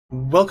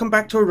Welcome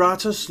back to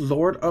Iratus,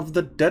 Lord of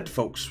the Dead,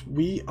 folks.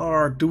 We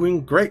are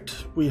doing great.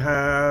 We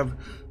have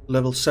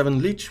level 7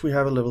 Leech, we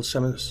have a level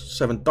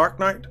 7 Dark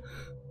Knight,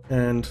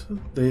 and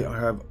they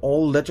have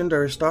all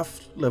legendary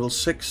stuff. Level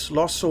 6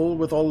 Lost Soul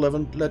with all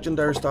 11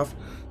 legendary stuff.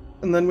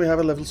 And then we have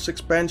a level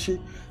 6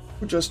 Banshee,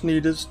 who just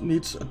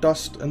needs a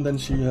dust, and then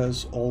she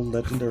has all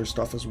legendary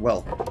stuff as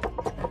well.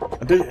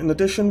 In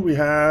addition, we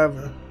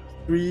have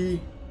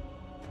 3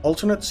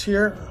 alternates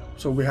here,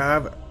 so we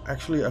have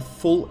actually a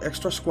full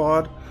extra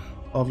squad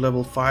of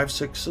level 5,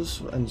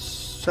 6s, and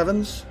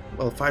 7s.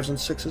 Well, 5s and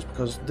 6s,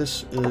 because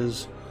this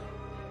is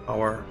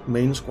our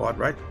main squad,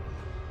 right?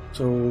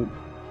 So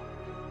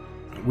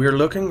we're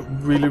looking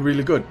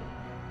really good.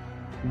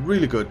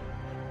 Really good.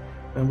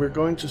 And we're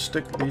going to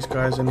stick these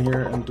guys in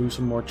here and do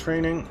some more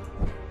training.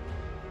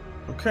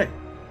 Okay.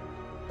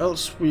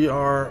 Else we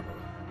are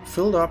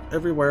filled up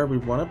everywhere we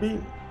want to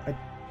be. I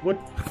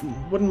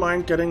wouldn't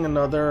mind getting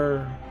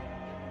another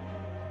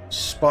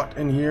spot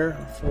in here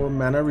for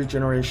mana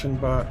regeneration,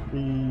 but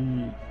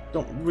we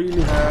don't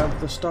really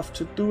have the stuff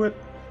to do it,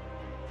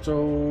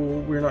 so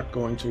we're not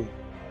going to,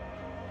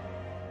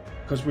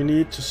 because we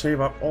need to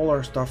save up all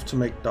our stuff to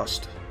make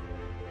dust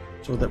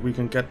so that we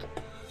can get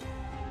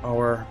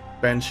our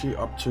Banshee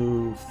up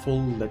to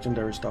full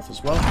legendary stuff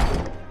as well,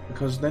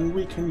 because then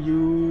we can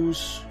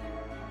use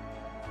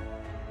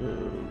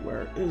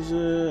where is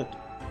it?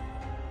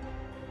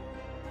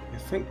 I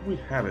think we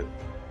have it,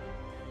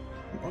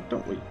 or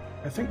don't we?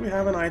 I think we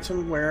have an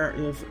item where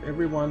if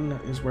everyone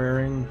is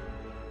wearing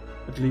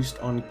at least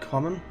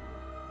uncommon,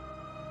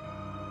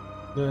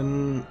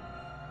 then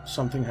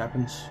something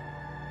happens.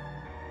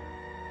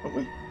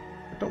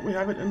 Don't we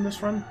have it in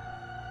this run?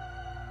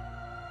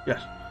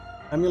 Yes.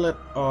 Amulet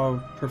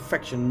of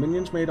Perfection.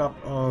 Minions made up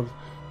of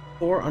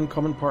 4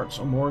 uncommon parts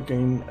or more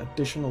gain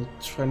additional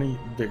 20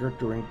 vigor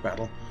during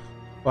battle.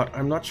 But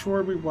I'm not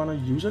sure we want to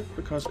use it,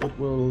 because it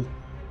will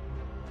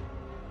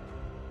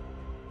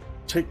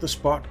take the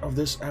spot of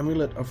this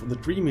Amulet of the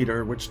Dream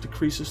Eater, which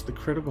decreases the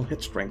critical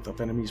hit strength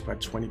of enemies by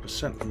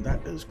 20%, and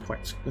that is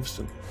quite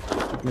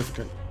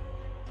significant.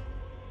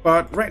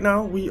 But right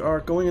now we are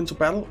going into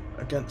battle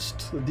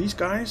against these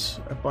guys,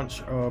 a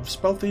bunch of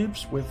spell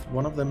thieves, with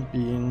one of them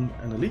being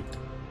an elite.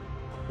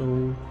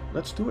 So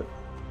let's do it.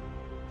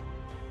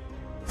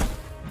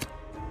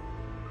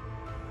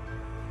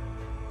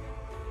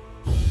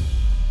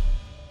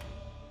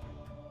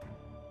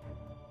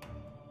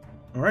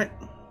 All right.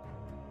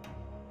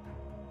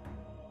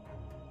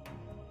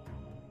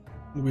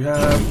 We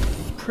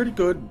have pretty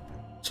good,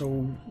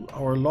 so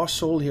our Lost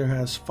Soul here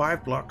has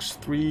 5 blocks,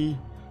 3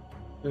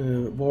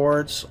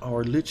 wards,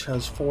 our Lich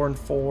has 4 and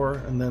 4,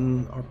 and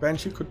then our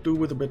Banshee could do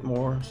with a bit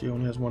more, she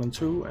only has 1 and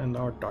 2, and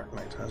our Dark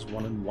Knight has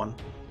 1 and 1.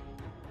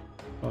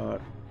 But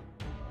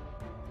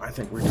I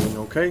think we're doing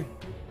okay.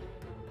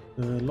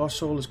 The Lost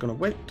Soul is going to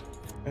wait,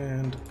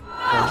 and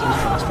Banshee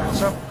is going to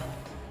stand up,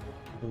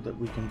 so that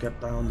we can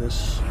get down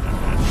this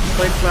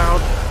plague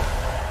cloud.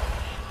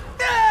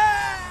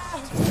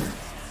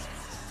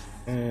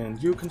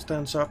 And you can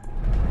stand up.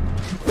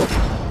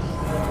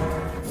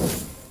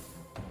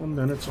 And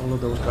then it's all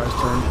of those guys'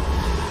 turn.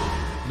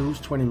 Lose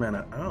 20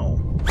 mana. Ow.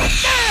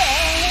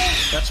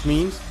 That's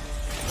mean.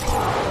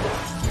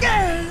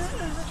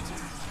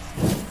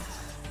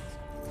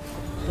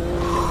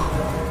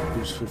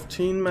 Lose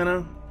 15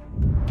 mana.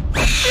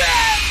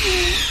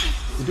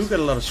 We do get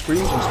a lot of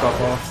screams and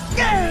stuff off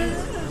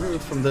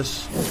from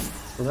this,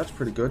 so that's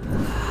pretty good.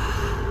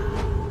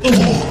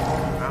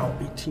 Ow,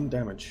 18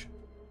 damage.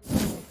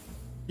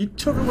 He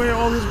took away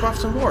all his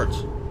buffs and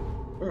wards.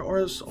 Or all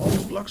his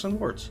blocks and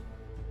wards.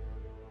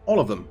 All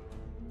of them.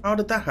 How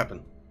did that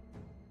happen?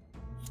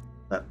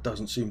 That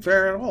doesn't seem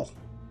fair at all.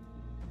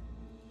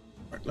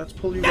 Alright, let's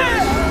pull you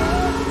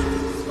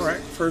guys. Alright,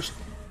 first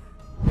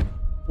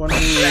one who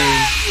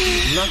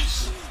is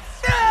nuts.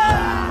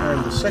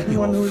 And the second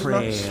one who is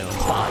nuts.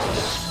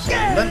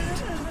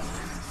 Silent.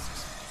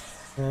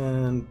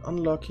 And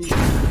unlucky.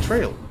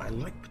 Betrayal. I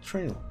like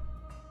betrayal.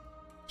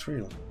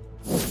 Betrayal.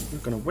 We're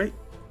gonna wait.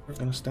 We're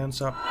gonna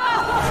stand up.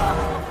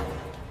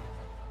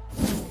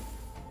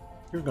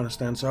 You're gonna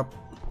stand up.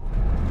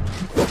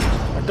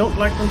 I don't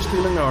like them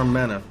stealing our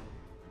mana.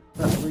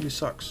 That really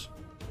sucks.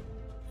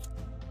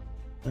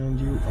 And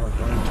you are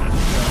going to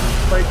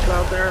fight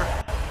cloud there.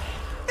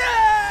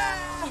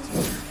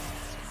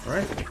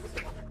 Alright.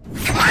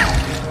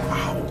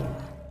 Ow.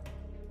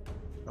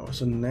 That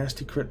was a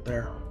nasty crit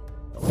there.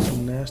 That was a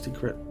nasty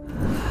crit.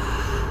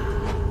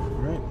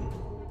 Alright.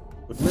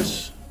 Good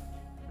miss.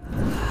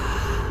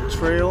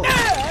 Betrayal.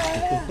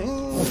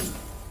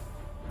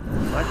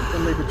 Like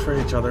when they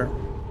betray each other.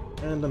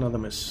 And another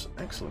miss.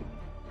 Excellent.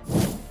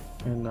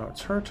 And now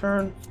it's her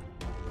turn.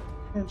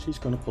 And she's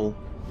gonna pull.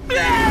 Very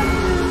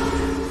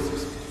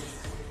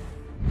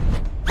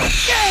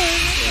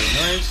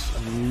nice.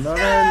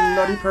 Another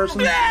nutty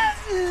person.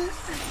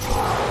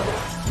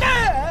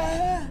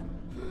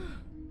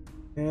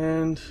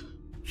 And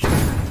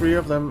 3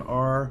 of them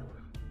are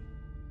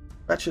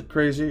batshit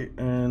crazy,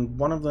 and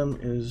one of them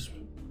is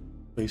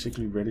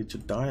basically ready to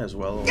die as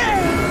well.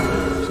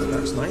 So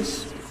that's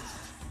nice.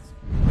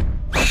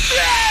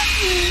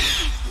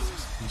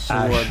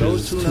 So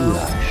those two now.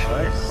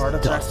 Alright, heart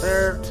attack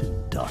there.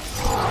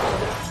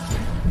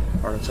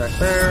 Heart attack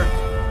there.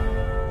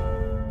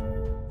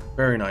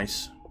 Very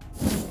nice.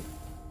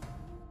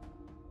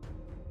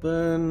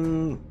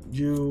 Then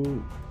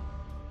you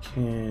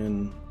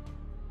can...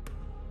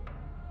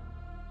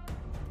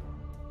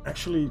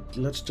 Actually,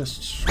 let's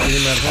just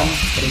scream at him.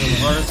 Give him a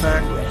heart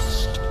attack.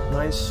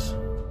 Nice.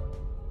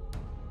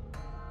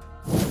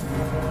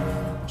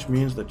 Which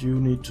means that you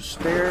need to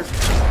stare.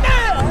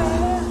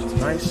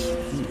 Nice.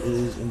 He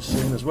is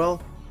insane as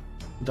well.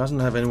 He doesn't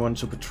have anyone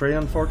to betray,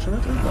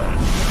 unfortunately, but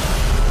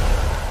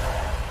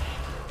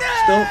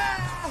still,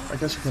 I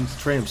guess he can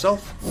betray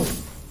himself.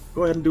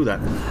 Go ahead and do that.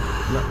 No,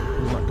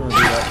 he's not gonna do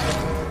that.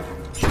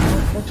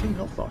 14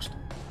 health lost.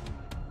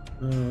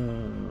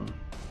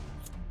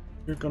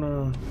 You're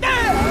gonna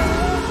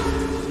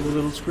do a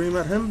little scream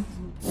at him.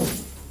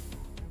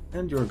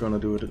 And you're gonna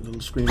do a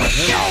little scream at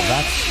him. Now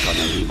that's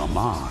gonna leave a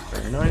mark.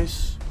 Very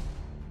nice.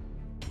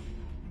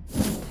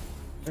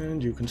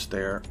 And you can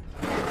stare.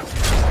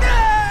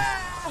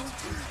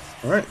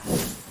 Alright.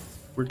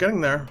 We're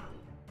getting there.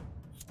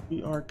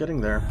 We are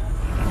getting there.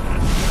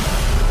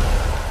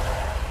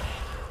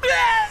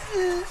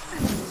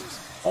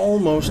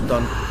 Almost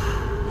done.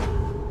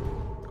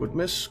 Good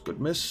miss, good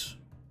miss.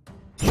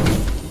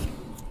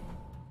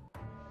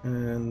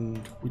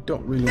 And we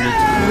don't really need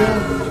to heal.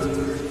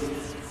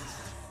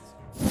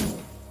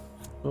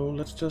 So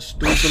let's just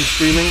do some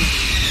screaming.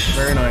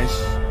 Very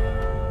nice.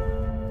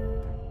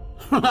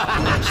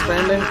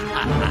 Outstanding.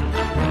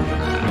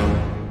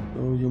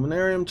 So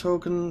humanarium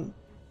token,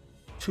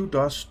 2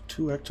 dust,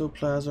 2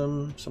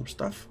 ectoplasm, some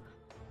stuff.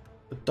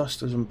 The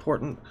dust is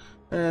important.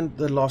 And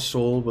the lost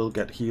soul will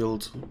get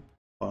healed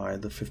by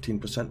the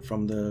 15%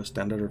 from the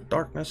standard of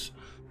darkness.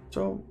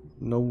 So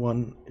no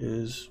one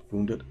is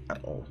wounded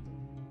at all.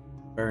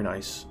 Very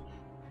nice.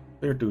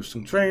 They're doing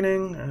some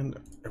training and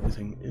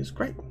everything is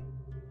great.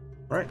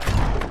 Right.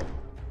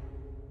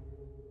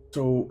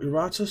 So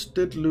Iratus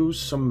did lose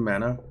some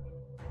mana,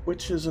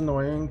 which is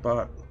annoying,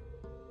 but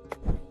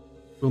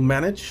we'll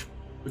manage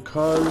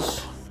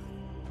because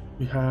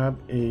we have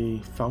a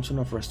Fountain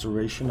of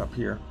Restoration up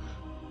here.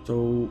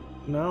 So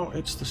now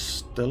it's the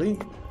Stele,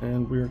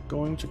 and we're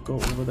going to go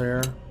over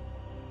there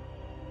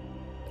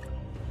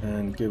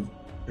and give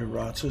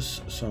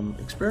Iratus some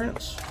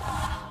experience.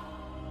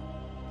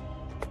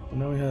 So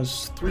now he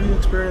has 3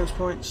 experience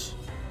points,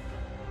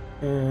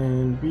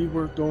 and we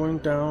were going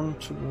down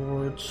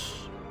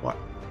towards what?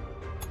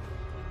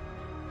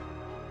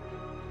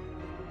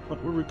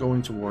 What were we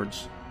going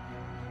towards?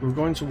 We were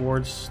going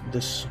towards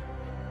this.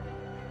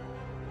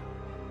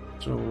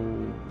 So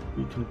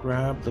we can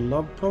grab the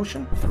love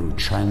potion. Through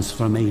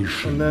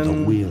transformation, and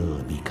then the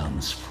will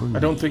becomes free. I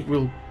don't think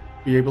we'll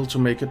be able to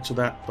make it to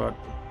that, but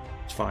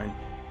it's fine.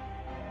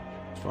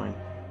 It's fine.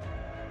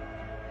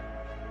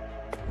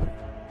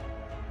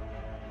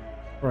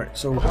 Right,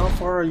 so how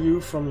far are you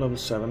from level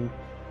 7?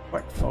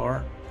 Quite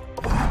far.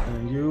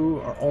 And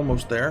you are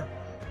almost there.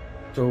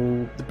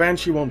 So the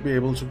Banshee won't be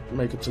able to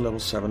make it to level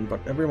 7, but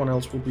everyone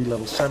else will be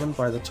level 7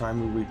 by the time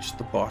we reach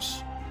the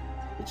boss,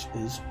 which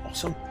is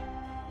awesome.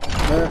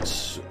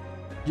 Let's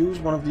use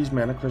one of these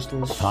mana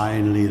crystals.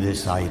 Finally,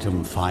 this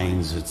item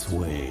finds its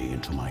way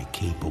into my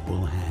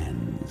capable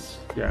hands.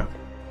 Yeah.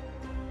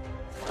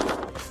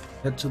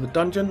 Head to the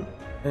dungeon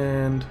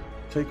and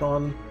take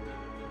on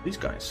these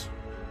guys.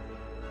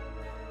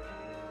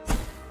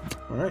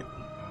 Alright.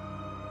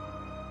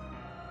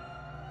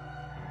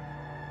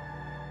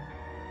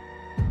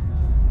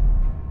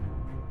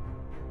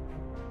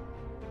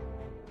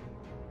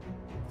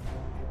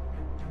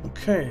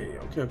 Okay.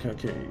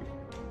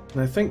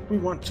 And I think we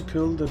want to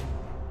kill the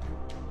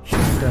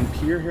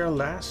Dampier here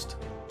last,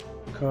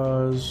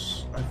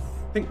 because I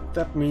think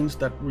that means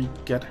that we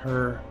get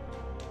her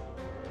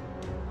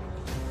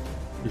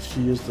if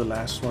she is the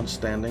last one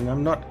standing.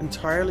 I'm not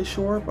entirely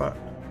sure, but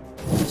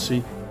let's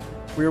see.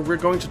 We're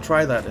going to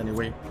try that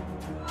anyway.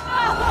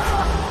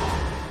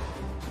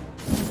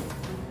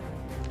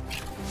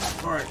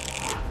 Alright.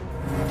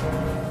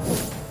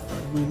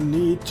 We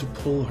need to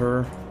pull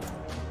her.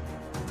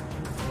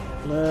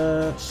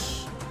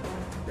 Let's...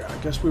 yeah, I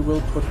guess we will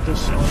put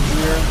this on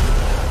here.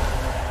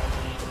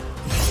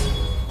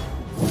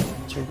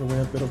 Take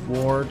away a bit of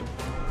ward.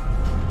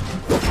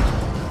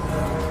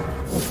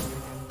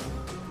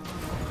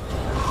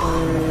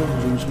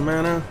 And lose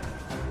mana.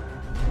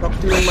 Stop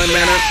stealing my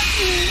mana.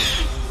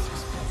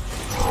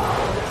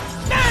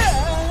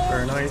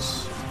 Very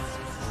nice.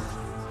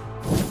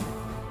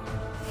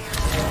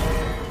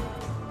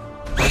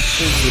 What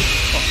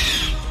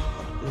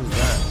is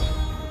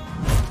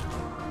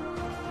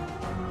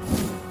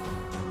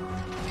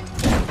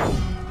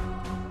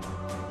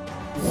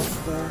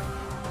that?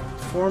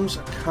 Performs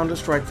a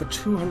counter-strike for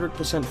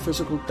 200%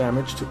 physical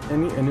damage to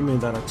any enemy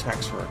that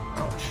attacks her.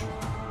 Ouch.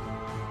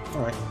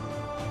 Alright.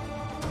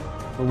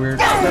 But we're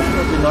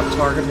definitely not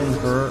targeting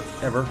her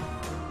ever.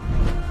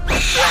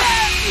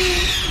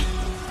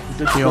 We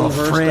did Your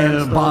her frail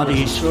stance, though, bodies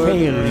which is good,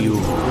 fail and you. it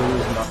is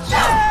nuts.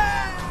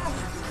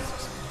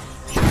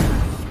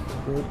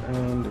 Good,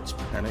 and it's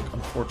panic.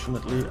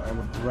 Unfortunately, I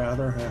would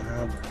rather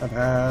have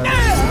had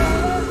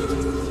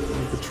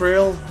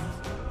betrayal.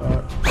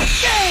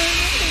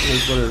 It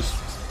is what it is.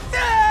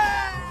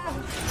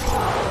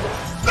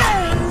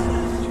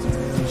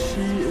 And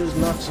she is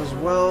nuts as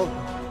well.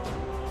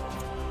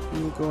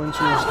 You go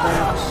into your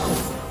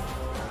stance.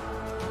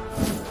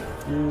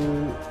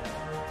 You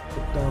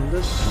put down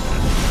this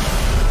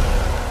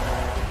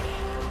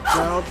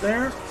cloud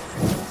there.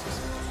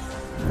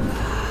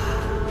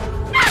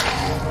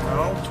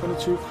 Now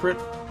 22 crit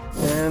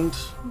and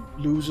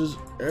loses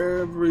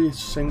every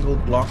single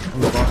block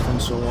and buff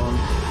and so on.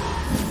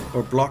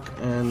 Or block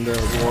and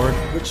ward,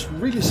 which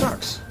really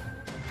sucks.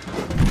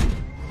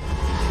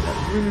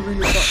 That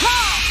really sucks.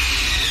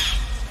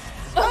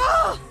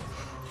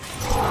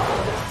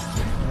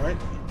 Alright.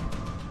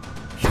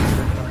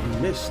 You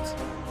missed.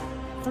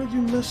 How did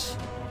you miss?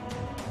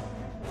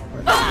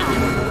 Right.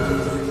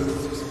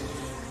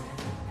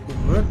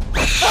 Good.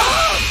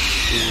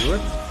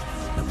 Good.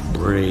 The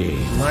brave.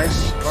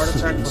 Nice heart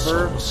attack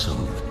for her.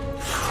 Some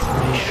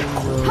fresh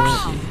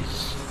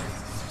corpses.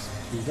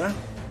 Do that.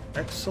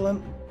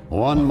 Excellent.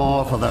 One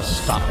more for the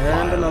stock.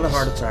 And another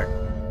heart attack.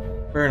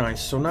 Very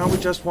nice. So now we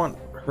just want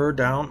her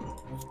down.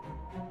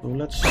 So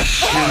let's heal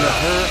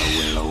at her.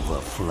 Will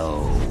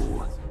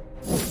overflow.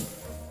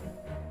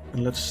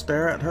 And let's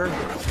stare at her.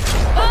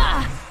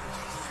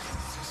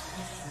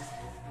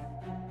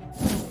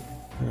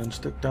 And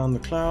stick down the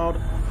cloud.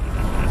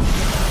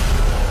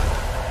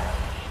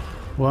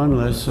 One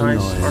less Nice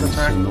heart annoyance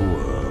attack. in the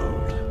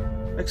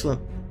world.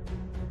 Excellent.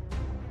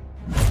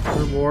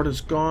 Her ward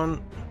is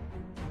gone.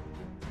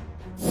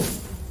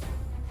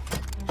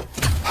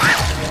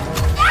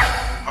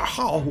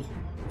 Ow!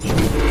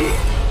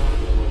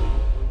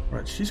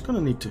 Right, she's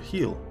gonna need to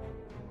heal.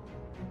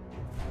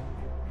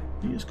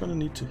 He is gonna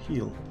need to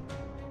heal.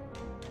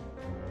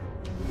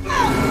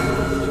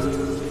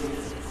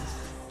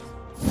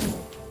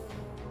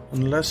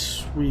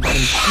 Unless we can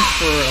keep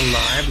her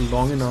alive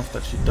long enough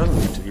that she doesn't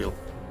need to heal.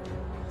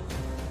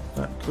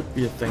 That could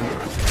be a thing.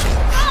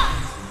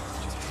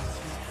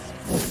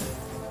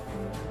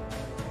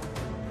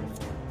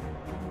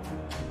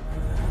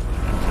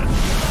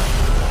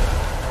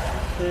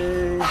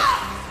 Okay.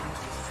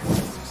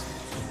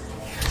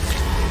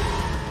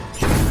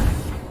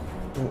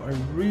 Oh, I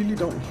really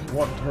don't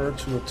want her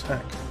to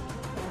attack.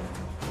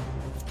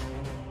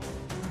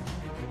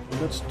 So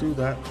let's do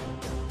that.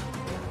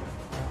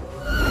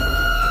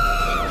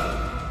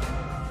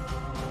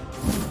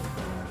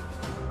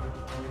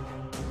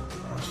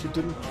 She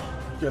didn't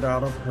get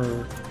out of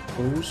her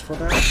pose for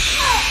that.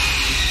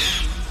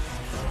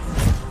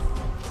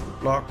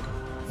 Block.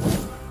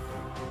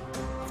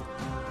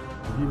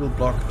 He will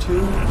block too,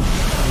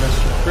 unless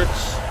she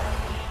crits.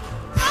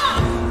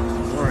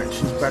 Alright,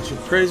 she's batshit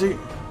crazy.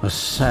 A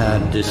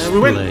sad And we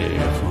display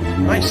win. for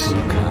Nice.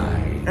 mortal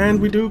kind. And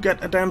we do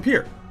get a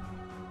Dampier.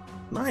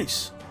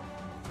 Nice.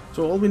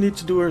 So all we need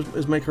to do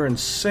is make her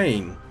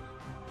insane.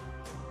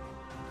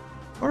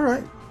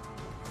 Alright.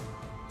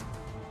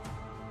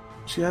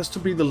 She has to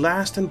be the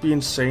last and be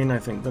insane, I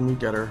think, then we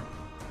get her.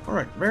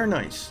 Alright, very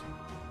nice.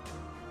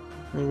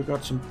 And we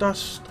got some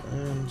dust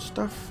and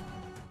stuff.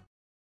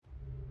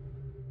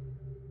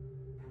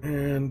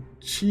 And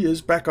she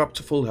is back up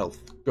to full health.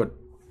 Good.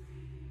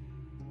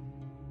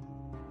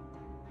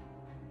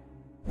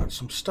 Got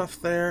some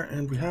stuff there,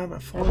 and we have a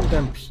fallen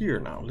Dampier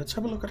now. Let's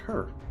have a look at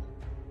her.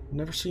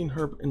 Never seen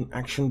her in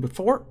action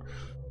before.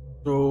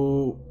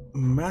 So,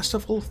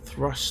 Masterful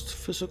Thrust.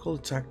 Physical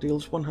attack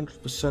deals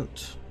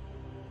 100%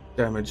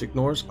 damage.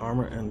 Ignores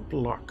armor and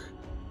block.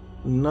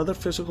 Another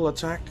physical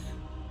attack.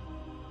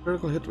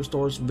 Critical hit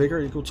restores vigor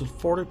equal to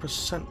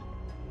 40%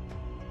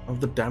 of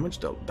the damage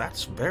dealt.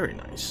 That's very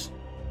nice.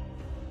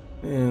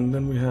 And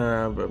then we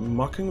have a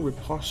Mocking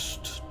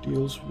Riposte,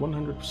 deals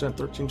 100%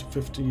 13 to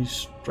 50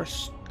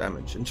 stress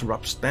damage,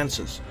 interrupts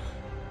stances.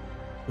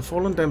 The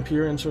Fallen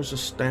Dampier enters a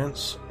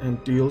stance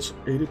and deals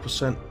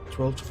 80%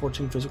 12 to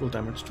 14 physical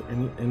damage to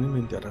any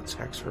enemy that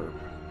attacks her.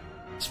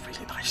 It's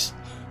really nice.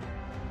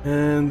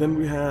 And then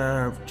we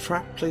have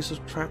Trap,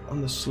 places trap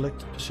on the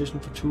selected position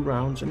for 2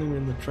 rounds. Enemy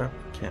in the trap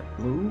can't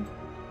move.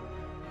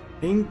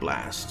 Aand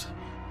Blast.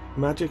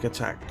 Magic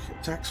attack.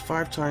 Attacks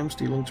 5 times,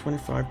 dealing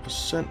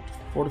 25%,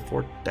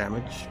 44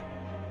 damage.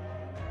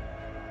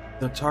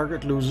 The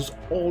target loses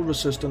all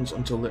resistance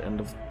until the end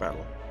of the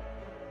battle.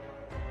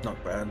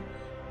 Not bad.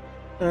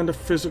 And a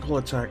physical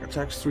attack.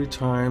 Attacks 3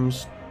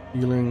 times,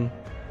 dealing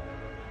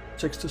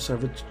 6 to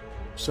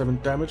 7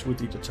 damage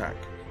with each attack.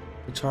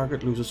 The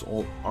target loses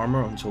all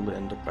armor until the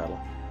end of battle.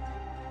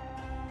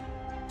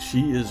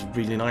 She is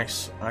really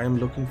nice. I am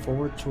looking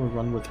forward to a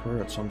run with her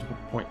at some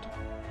point.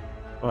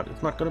 But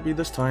it's not going to be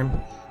this time.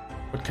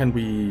 But can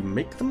we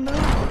make them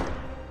now?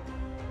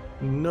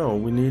 No,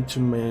 we need to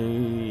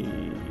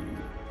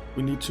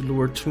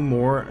lure 2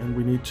 more, and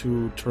we need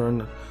to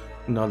turn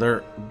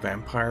another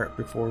vampire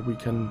before we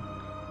can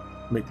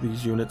make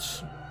these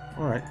units.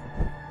 Alright.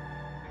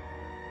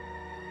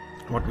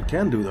 What we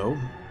can do though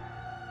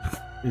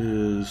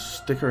is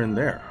stick her in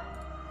there.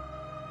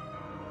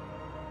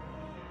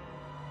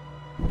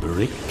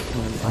 Brick.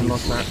 And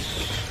unlock that.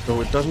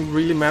 So it doesn't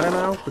really matter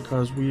now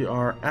because we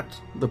are at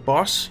the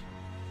boss.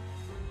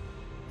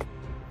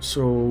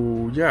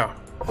 So yeah,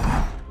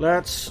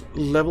 let's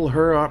level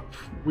her up.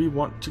 We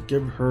want to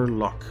give her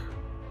luck.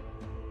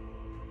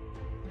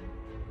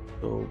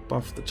 So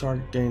buff the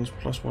target gains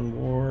 +1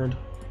 ward.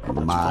 That's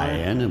My fine.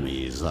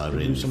 enemies are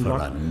in Some for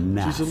luck. a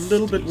nasty She's a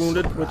little bit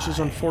wounded, which is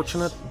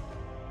unfortunate.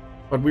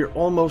 But we're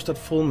almost at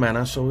full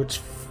mana, so it's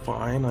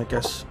fine, I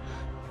guess.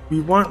 We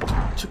want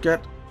to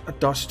get a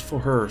dust for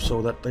her so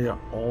that they are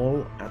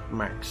all at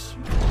max.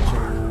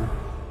 So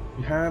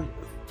we have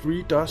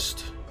 3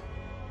 dust.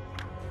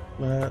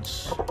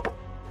 Let's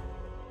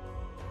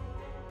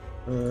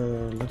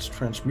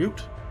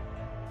transmute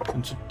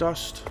into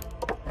dust.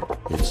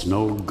 It's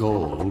no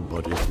gold,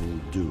 but it will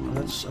do.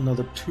 That's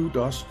another 2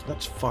 dust.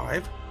 That's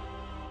 5.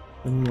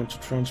 Then we want to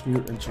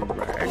transmute into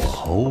rags.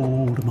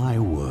 Behold my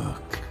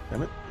work.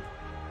 Damn it.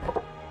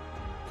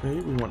 Okay,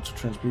 we want to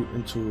transmute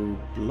into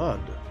blood,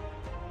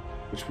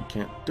 which we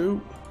can't do.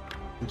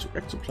 Into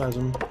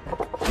ectoplasm.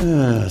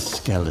 A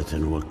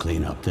skeleton will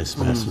clean up this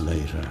mess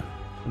later.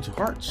 Into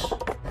hearts.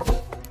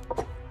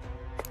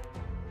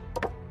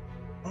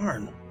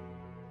 Iron.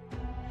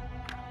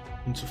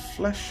 Into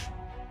flesh.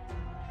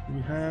 Do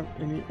we have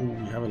any? Oh,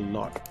 we have a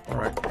lot.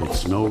 Alright.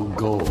 It's no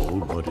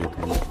gold, but it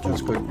will do.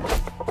 That's good.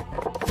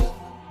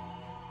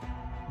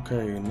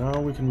 Okay, now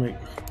we can make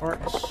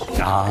hearts.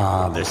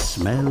 Ah, the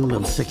smell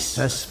of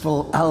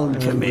successful And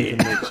we alchemy.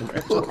 can make some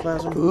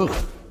ectoplasm.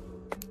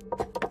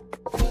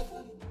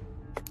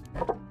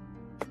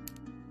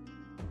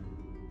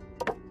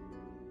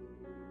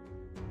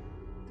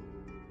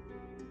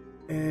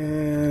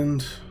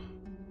 And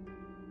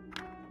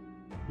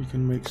we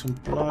can make some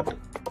blood.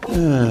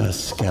 A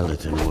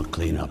skeleton will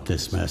clean up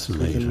this mess We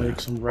later. can make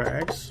some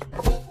rags.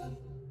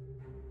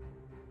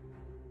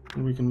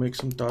 And we can make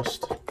some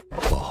dust.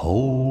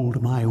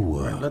 Behold my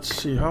work. Let's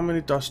see, how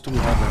many dust do we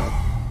have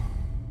now?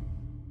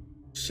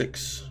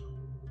 6.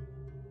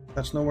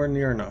 That's nowhere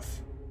near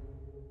enough.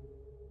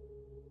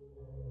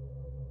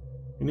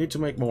 We need to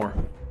make more.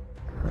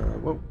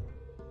 Whoa.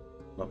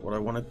 Not what I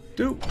want to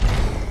do.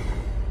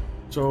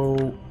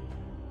 So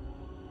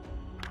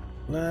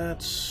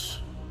let's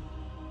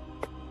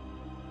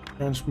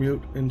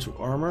transmute into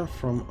armor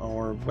from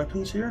our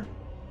weapons here.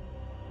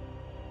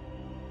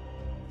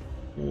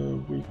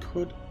 We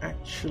could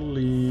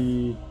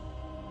actually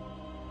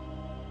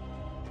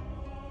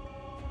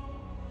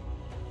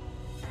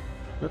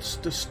let's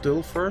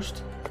distill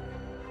first,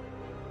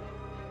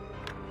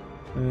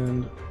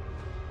 and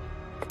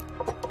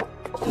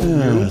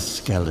A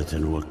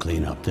skeleton will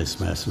clean up this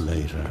mess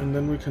later. and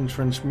then we can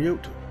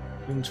transmute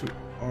into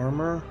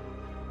armor.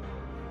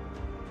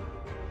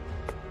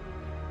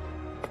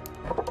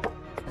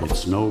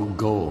 It's no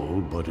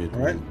gold, but it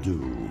Alright. will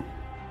do.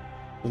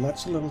 So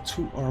that's a level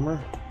 2 armor.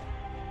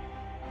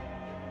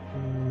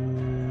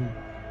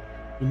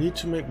 We need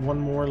to make one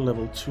more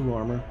level 2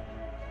 armor.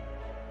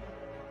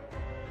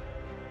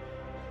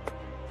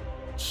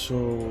 So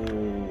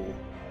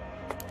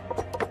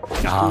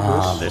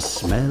Ah, the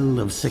smell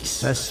of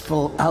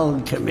successful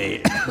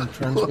alchemy.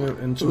 transmute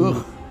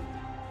into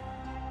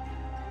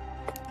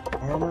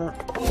armor.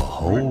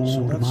 Behold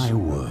So that's my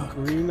work.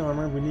 green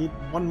armor. We need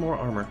one more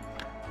armor.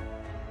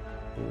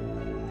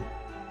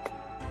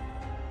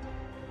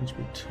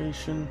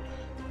 Transmutation.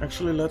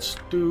 Actually, let's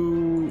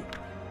do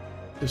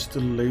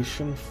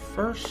distillation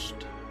first.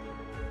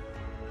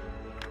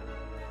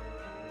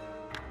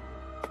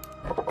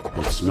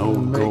 It's no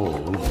Make-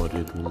 gold, but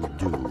it will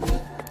do.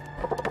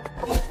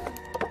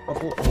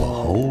 Couple of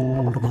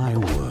Behold my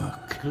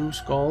work. blue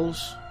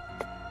skulls.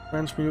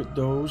 Transmute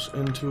those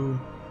into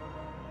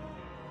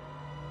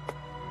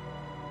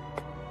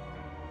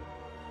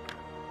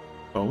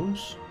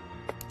bones.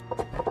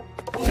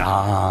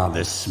 Ah,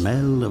 the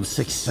smell of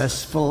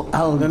successful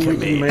Then we alchemy.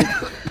 can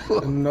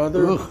make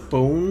another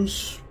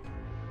bones,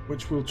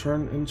 which will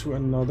turn into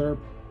another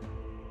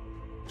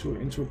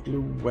into a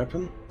blue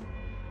weapon.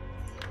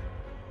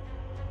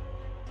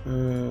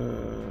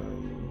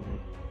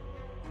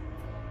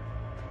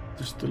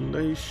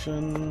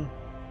 Distillation,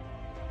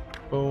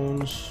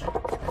 bones,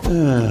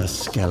 A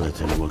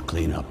skeleton will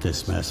clean up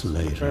this mess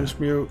later.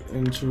 transmute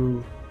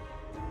into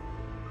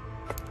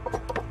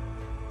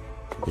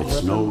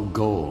It's no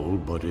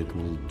gold, but it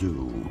will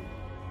do.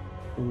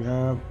 we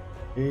have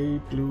a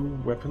blue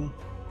weapon,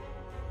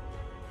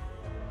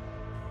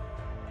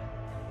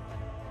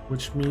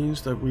 which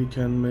means that we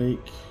can make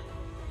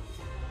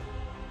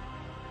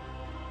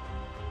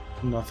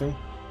nothing.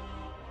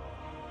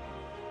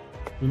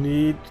 We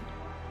need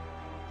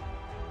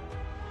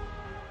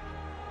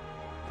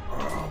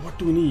what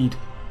do we need?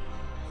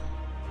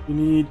 We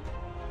need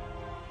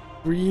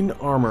green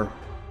armor.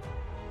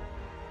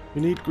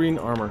 We need green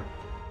armor.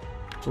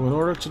 So in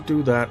order to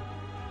do that,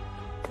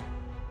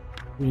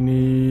 we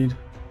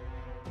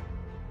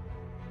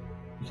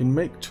can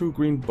make 2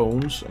 green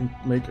bones and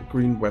make a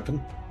green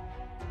weapon.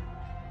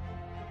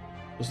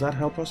 Does that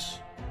help us?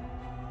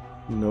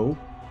 No.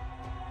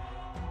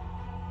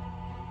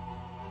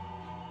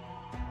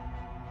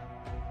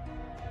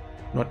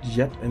 Not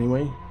yet,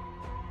 anyway.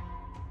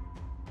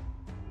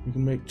 We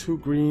can make 2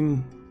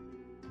 green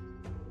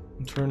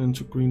and turn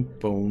into green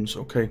bones.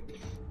 Okay,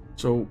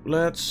 so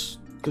let's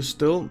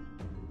distill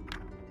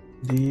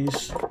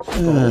these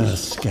A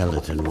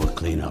skeleton will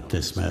clean up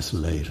this mess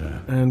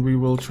later. and we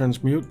will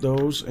transmute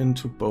those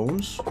into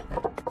bones.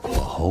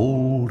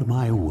 Behold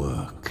my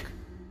work.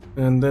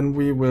 And then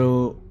we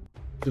will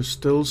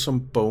distill some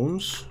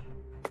bones.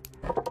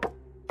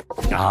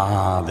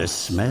 Ah, the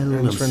smell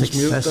And of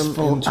transmute them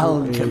successful into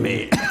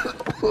alchemy.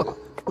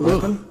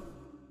 Weapon.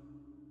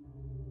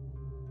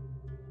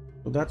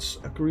 So that's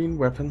a green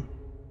weapon.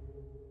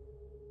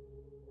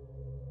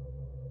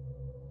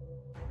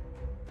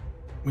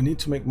 We need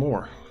to make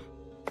more.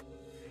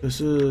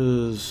 This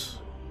is...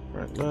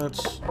 Right,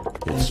 let's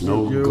It's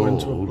no transmute you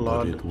into gold, but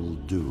blood, it will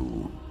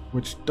do.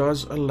 which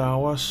does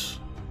allow us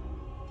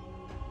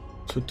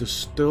to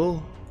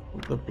distill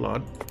the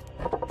blood.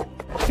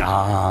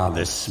 Ah,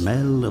 the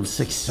smell of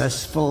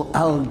successful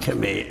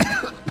alchemy.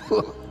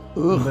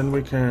 And then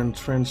we can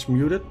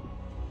transmute it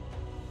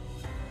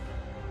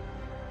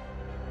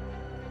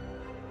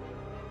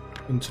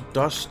into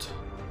dust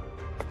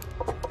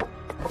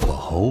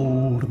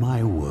Behold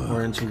my work.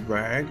 or into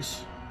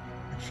rags,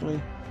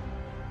 actually.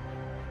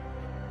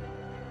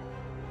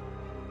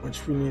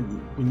 Which we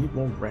need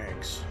more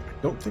rags.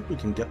 I don't think we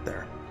can get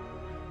there.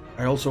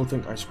 I also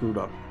think I screwed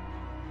up.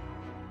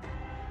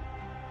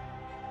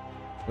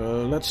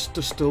 Let's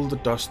distill the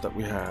dust that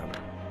we have.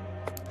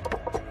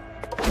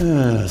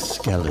 A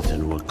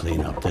skeleton will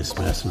clean up this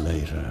mess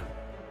later.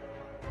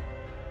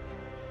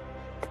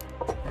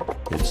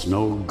 It's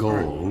no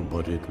gold,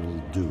 but it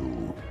will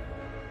do.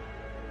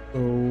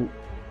 So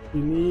we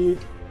need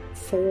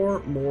 4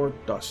 more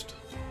dust.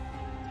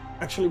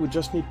 Actually, we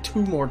just need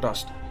 2 more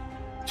dust.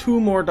 2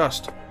 more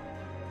dust.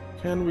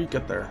 Can we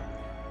get there?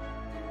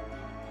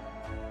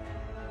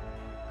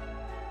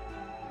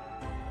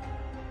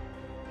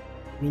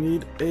 We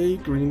need a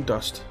green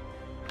dust.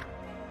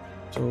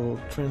 So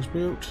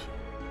transmute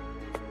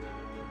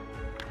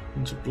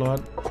into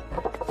blood.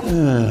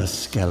 A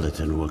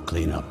skeleton will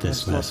clean up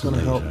this That's mess not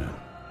gonna later. help.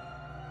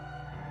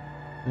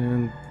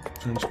 And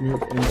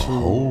transmute into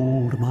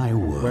Behold my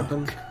work.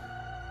 weapon.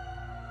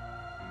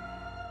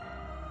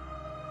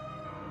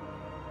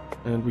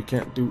 And we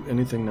can't do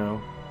anything now.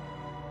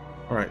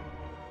 Alright.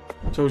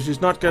 So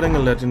she's not getting a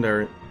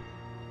legendary.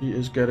 She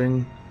is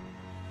getting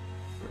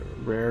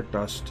rare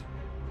dust.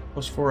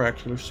 +4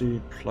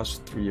 accuracy,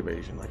 +3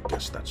 evasion. I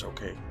guess that's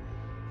okay.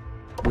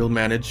 We'll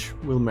manage.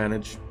 We'll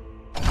manage.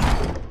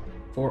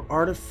 For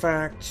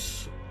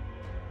artifacts,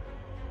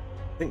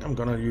 I think I'm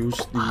gonna use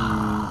the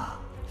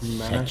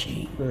mana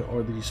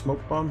or the smoke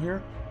bomb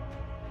here.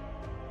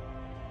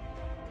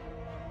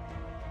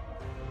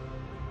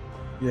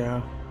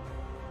 Yeah.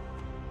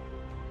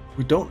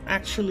 We don't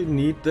actually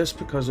need this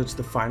because it's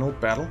the final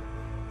battle.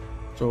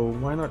 So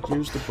why not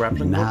use the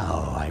grappling hook?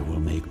 Now I will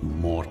make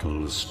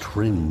mortals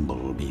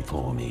tremble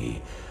before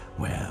me.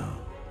 Well,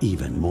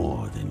 even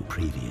more than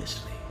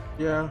previously.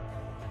 Yeah.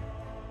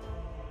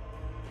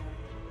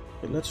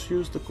 Okay, let's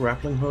use the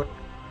grappling hook.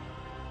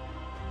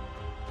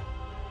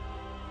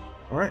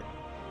 Alright.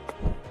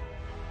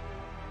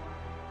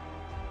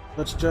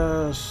 Let's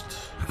just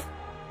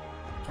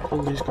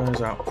pull these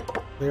guys out.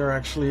 They are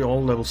actually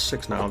all level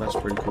 6 now, that's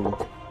pretty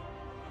cool.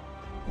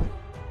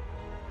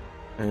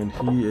 And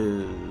he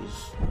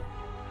is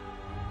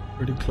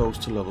pretty close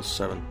to level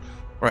 7.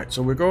 Alright,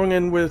 so we're going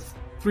in with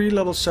 3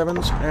 level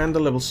 7s and a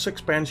level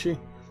 6 Banshee,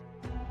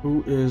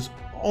 who is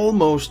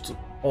almost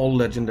all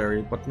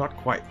legendary, but not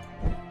quite.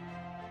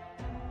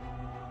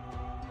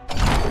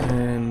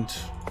 And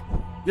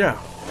yeah.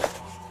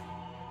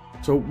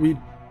 So we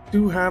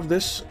do have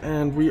this,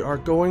 and we are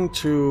going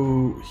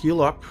to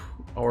heal up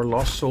our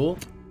lost soul.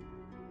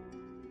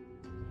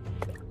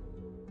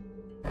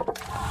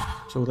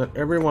 So that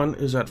everyone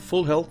is at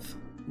full health.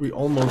 We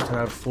almost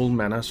have full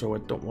mana, so I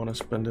don't want to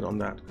spend it on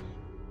that.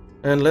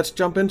 And let's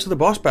jump into the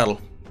boss battle.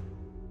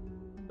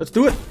 Let's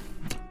do it!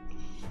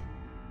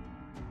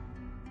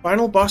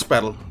 Final boss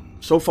battle,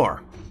 so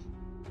far.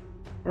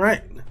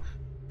 Alright.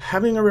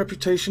 Having a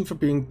reputation for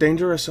being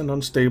dangerous and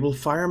unstable,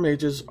 fire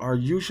mages are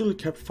usually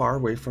kept far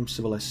away from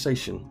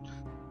civilization,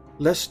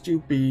 lest you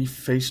be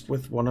faced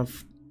with one or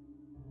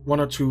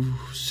two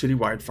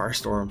citywide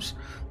firestorms.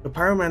 The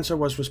Pyromancer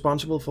was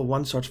responsible for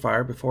one such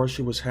fire before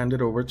she was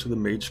handed over to the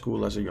mage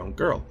school as a young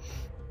girl.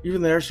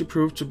 Even there, she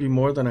proved to be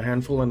more than a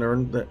handful and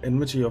earned the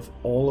enmity of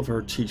all of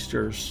her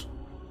teachers.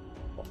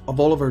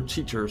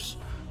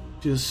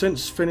 She has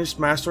since finished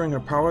mastering her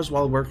powers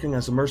while working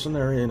as a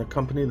mercenary in a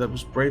company that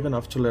was brave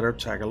enough to let her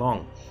tag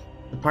along.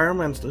 The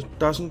Pyromancer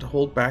doesn't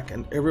hold back,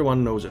 and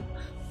everyone knows it.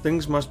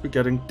 Things must be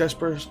getting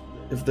desperate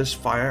if this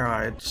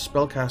fire-eyed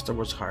spellcaster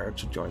was hired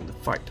to join the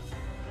fight.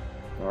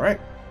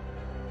 Alright,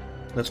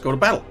 let's go to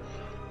battle.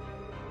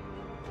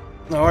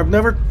 Now, I've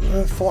never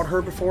fought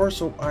her before,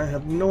 so I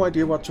have no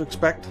idea what to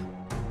expect.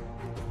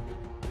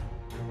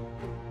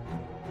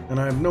 And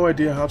I have no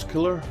idea how to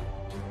kill her.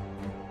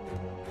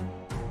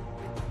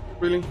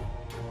 Really?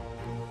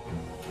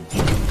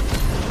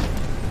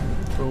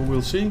 So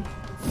we'll see.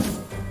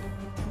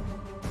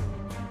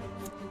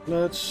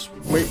 Let's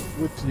wait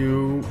with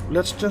you.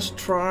 Let's just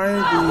try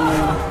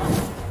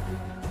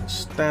the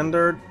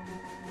standard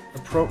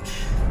approach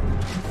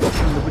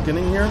in the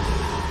beginning here.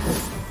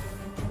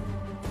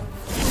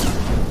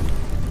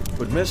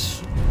 Good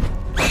miss.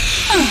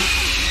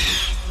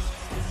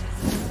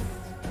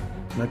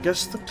 And I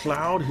guess the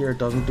cloud here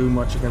doesn't do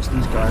much against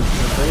these guys,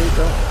 but they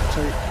don't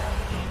take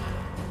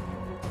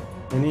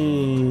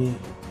any...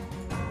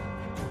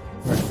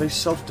 Right, they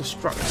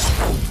self-destruct.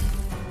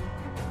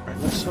 Alright,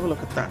 let's have a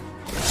look at that.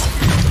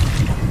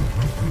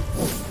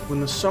 When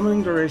the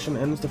summoning duration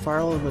ends, the fire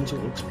elemental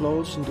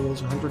explodes and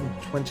deals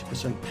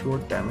 120% pure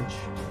damage.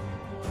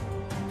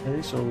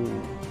 Okay, so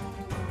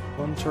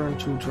 1 turn,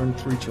 2 turn,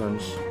 3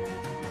 turns.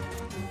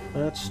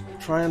 Let's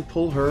try and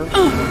pull her.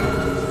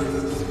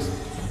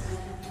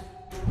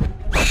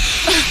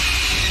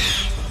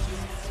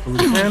 We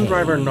can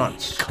drive her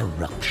nuts.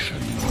 Corruption.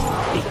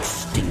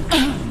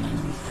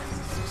 Extinction.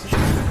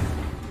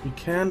 We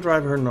can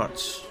drive her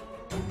nuts.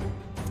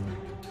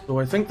 So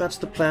I think that's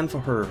the plan for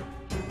her.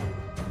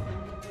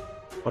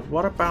 But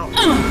what about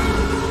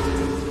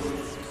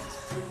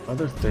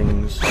other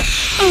things?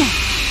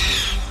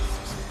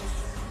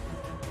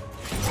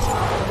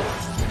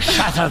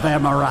 Shatter their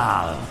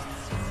morale.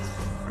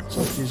 Right,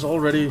 so she's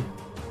already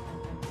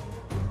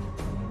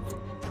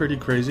pretty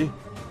crazy.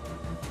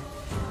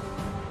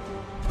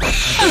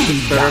 I think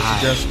it's better to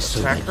just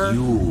attack her.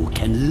 You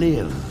can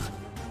live.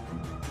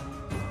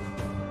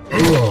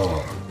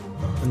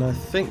 And I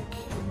think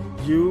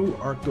you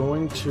are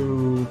going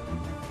to...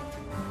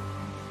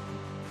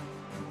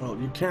 Well,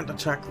 you can't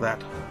attack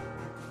that.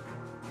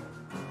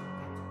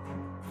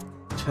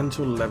 10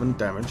 to 11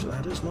 damage,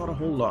 that is not a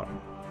whole lot.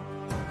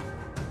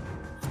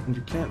 And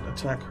you can't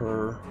attack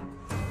her.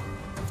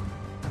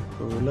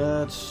 So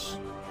let's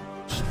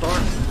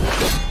start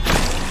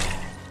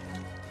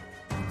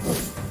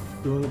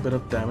doing a bit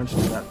of damage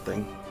to that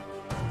thing.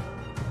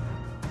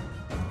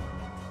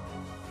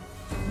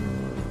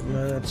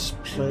 Let's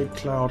Plague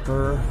Cloud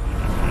her.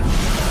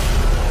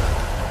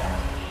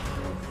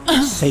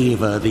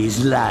 Savor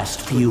these last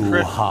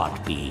few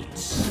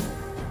heartbeats.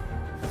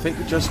 I think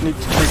we just need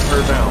to take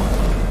her down.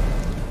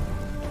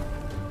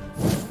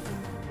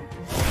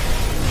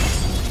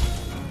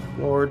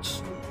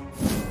 Lords.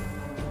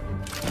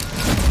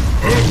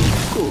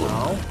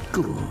 Good.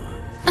 Good.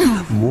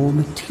 More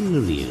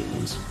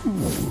materials.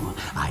 Ooh,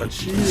 but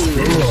she is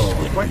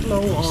quite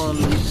low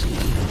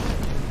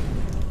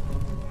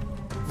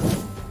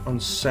on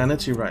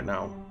sanity right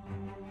now.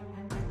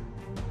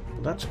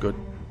 That's good.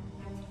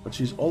 But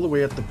she's all the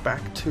way at the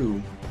back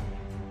too,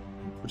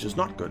 which is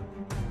not good.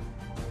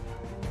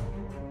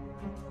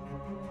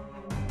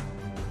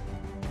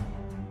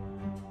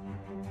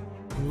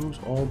 Moves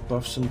all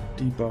buffs and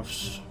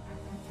debuffs.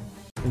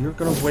 And you're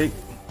gonna wait.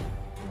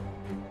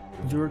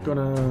 You're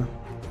gonna...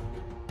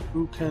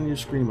 Who can you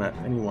scream at?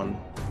 Anyone.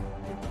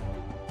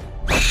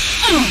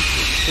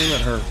 Scream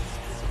at her.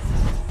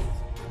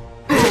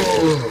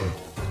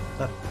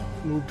 That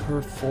moved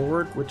her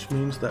forward, which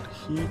means that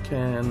he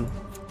can...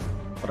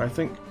 But I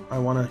think I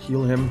want to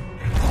heal him.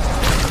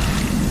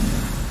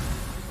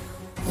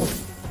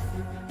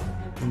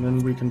 And then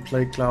we can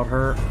Plague Cloud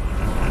her.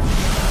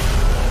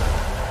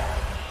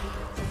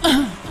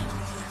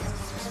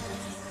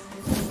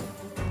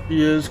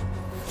 He is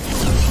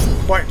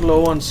quite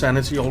low on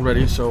sanity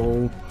already,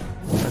 so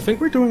I think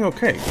we're doing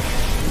okay.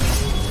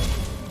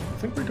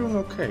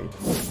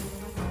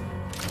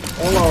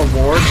 All our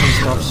wards and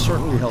stuff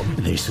certainly help.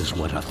 This is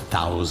what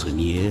 1,000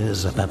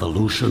 years of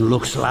evolution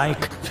looks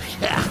like.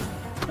 Yeah.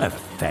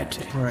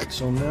 Pathetic. Alright,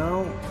 so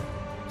now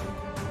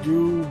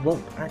you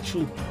won't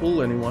actually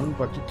pull anyone,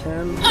 but you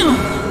can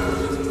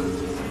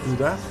do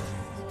that.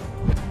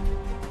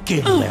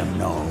 Give them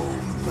no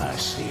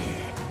mercy.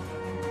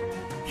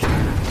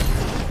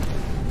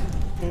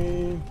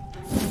 Okay.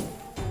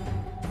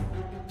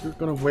 You're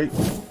gonna wait.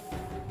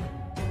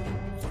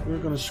 You're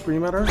gonna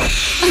scream at her.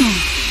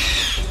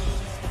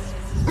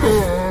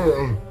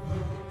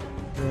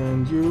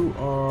 And you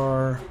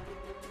are...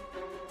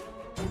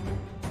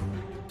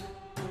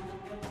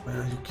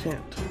 you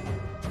can't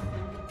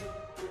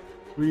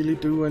really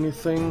do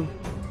anything.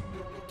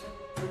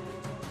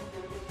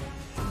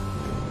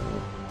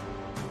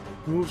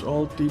 Moves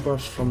all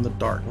debuffs from the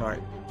Dark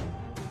Knight.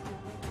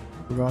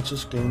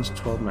 Iratus gains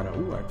 12 mana.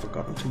 Ooh, I've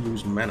forgotten to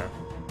use mana.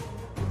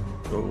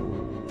 So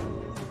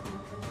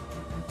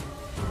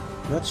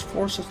let's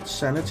force a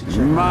sanity check.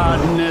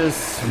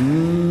 Madness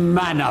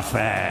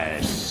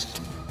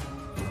manifest.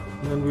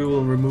 And then we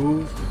will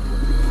remove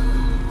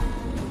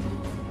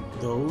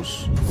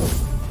those.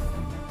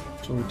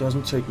 So it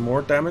doesn't take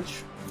more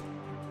damage.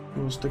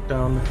 We'll stick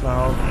down the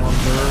cloud on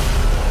her.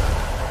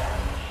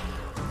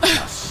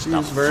 She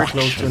is very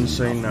close to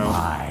insane now.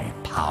 My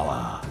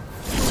power.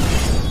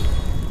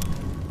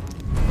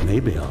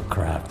 Maybe I'll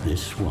craft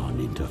this one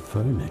into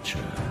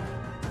furniture.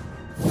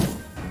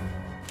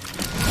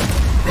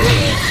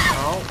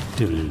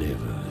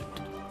 delivered.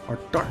 Our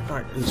Dark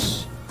Knight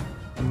is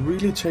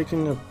really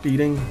taking a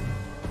beating.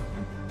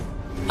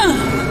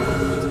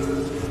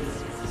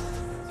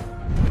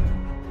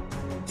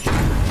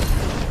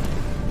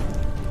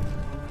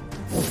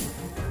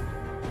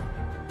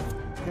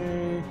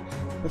 Okay,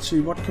 let's see,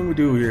 what can we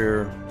do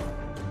here?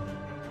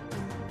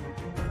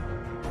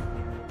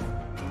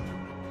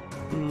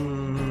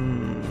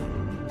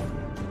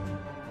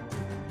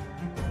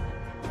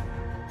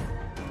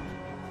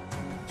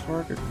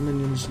 Target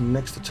minion's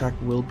next attack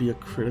will be a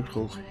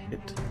critical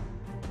hit.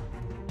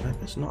 That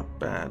is not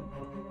bad.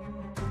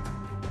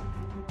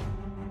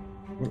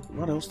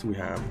 What else do we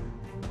have?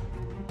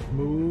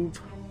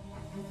 Move.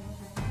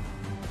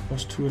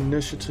 +2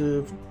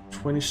 initiative.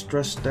 20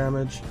 stress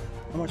damage.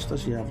 How much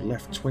does he have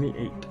left? 28.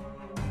 You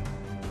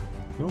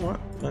know what?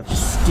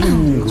 Let's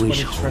do 20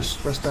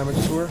 stress damage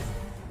to her.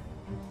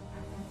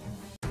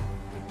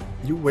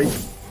 You wait.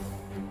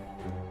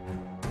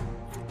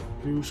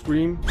 You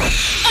scream.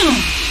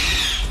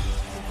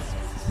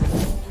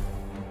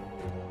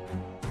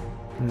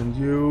 And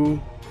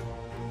you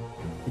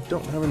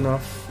don't have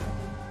enough.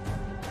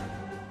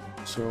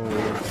 So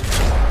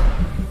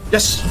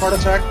yes, heart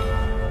attack.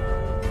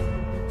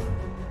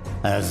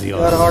 As the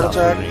got a heart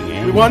attack.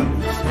 We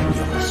won.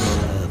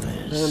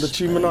 Service. And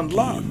achievement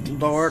unlocked.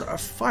 Lord of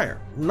Fire.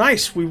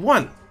 Nice, we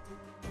won.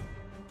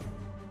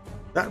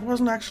 That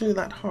wasn't actually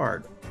that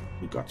hard.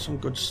 We got some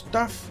good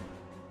stuff.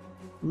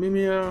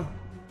 Mimia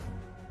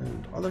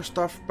and other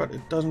stuff, but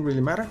it doesn't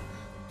really matter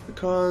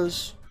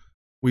because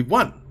we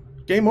won.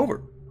 Game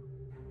over.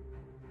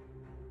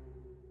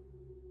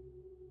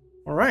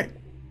 Alright.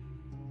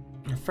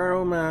 A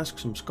Pharaoh mask,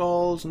 some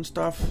skulls and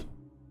stuff.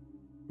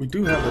 We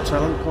do have the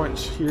talent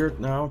points here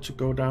now to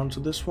go down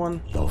to this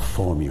one. Your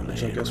formulae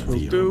which I guess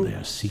reveal we'll do.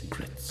 their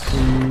secrets.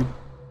 We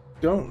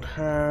don't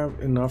have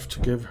enough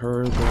to give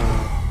her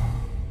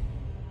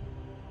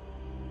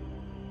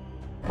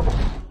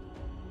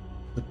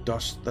the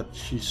dust that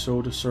she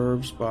so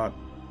deserves, but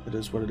it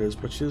is what it is.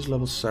 But she is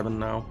level 7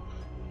 now.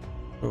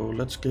 So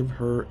let's give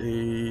her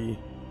a...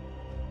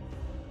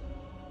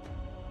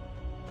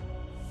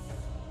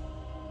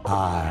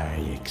 I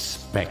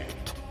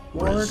expect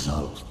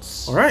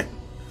results. Alright.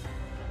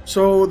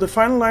 So the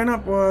final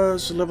lineup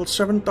was level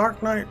 7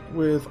 Dark Knight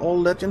with all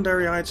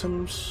legendary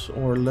items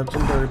or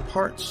legendary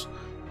parts.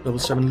 Level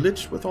 7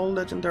 Lich with all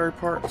legendary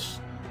parts.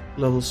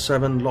 Level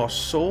 7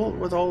 Lost Soul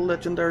with all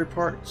legendary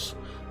parts.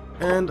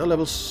 And a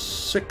level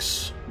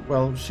 6,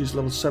 well, she's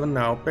level 7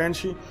 now,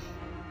 Banshee,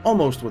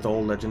 almost with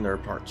all legendary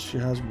parts. She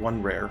has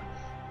one rare.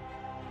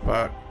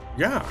 But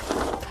yeah,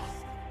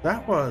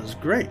 that was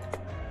great.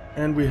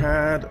 And we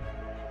had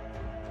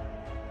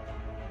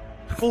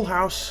full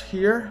house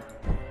here.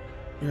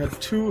 We had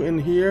 2 in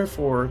here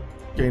for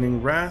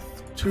gaining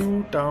Wrath,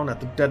 2 down at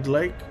the Dead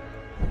Lake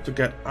to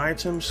get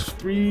items,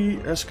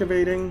 3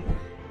 excavating.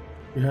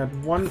 We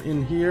had 1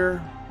 in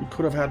here. We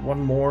could have had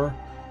 1 more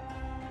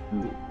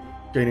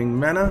gaining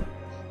mana.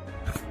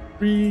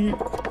 3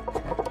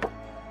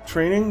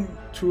 training,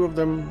 2 of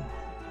them,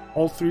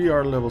 all 3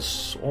 are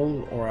levels,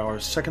 or our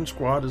second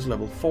squad is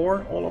level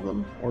 4, all of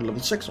them, or level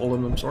 6, all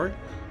of them, sorry.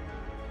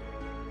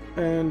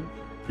 And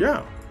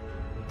yeah,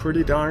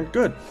 pretty darn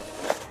good.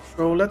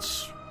 So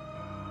let's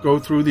go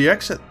through the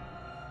exit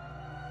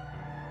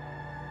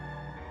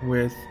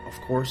with,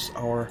 of course,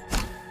 our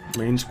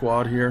main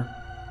squad here.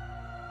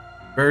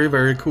 Very,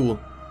 very cool.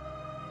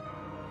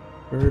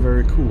 Very,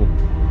 very cool.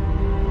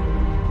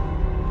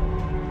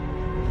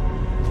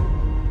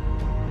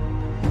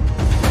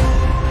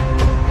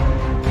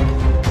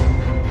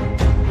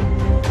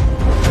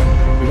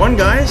 We won,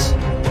 guys.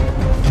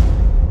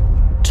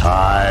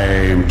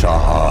 Time to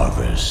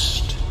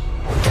harvest.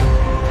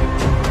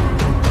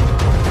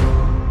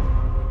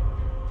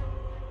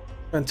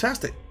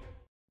 Fantastic.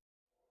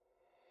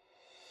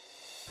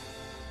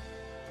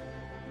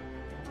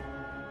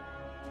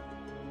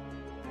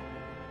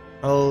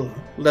 I'll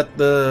let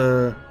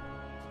the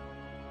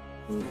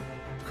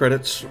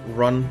credits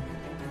run.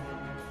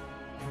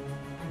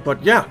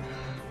 But yeah,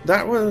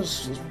 that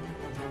was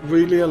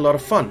really a lot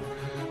of fun.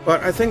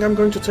 But I think I'm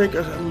going to take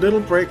a little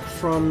break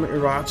from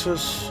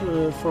Iratus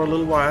for a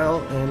little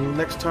while, and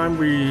next time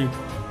we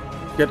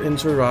get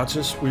into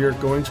Iratus, we are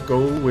going to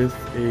go with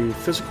a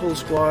physical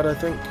squad, I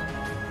think.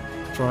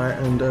 Try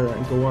and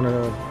go on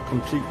a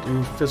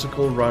completely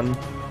physical run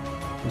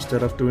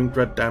instead of doing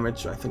dread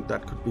damage. I think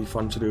that could be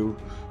fun to do.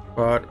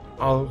 But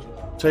I'll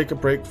take a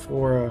break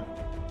for a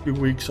few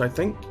weeks, I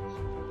think,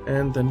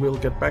 and then we'll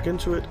get back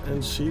into it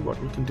and see what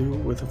we can do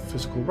with a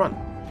physical run.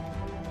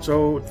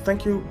 So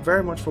thank you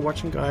very much for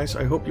watching, guys.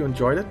 I hope you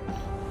enjoyed it.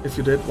 If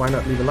you did, why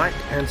not leave a like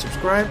and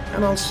subscribe,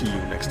 and I'll see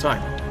you next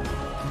time.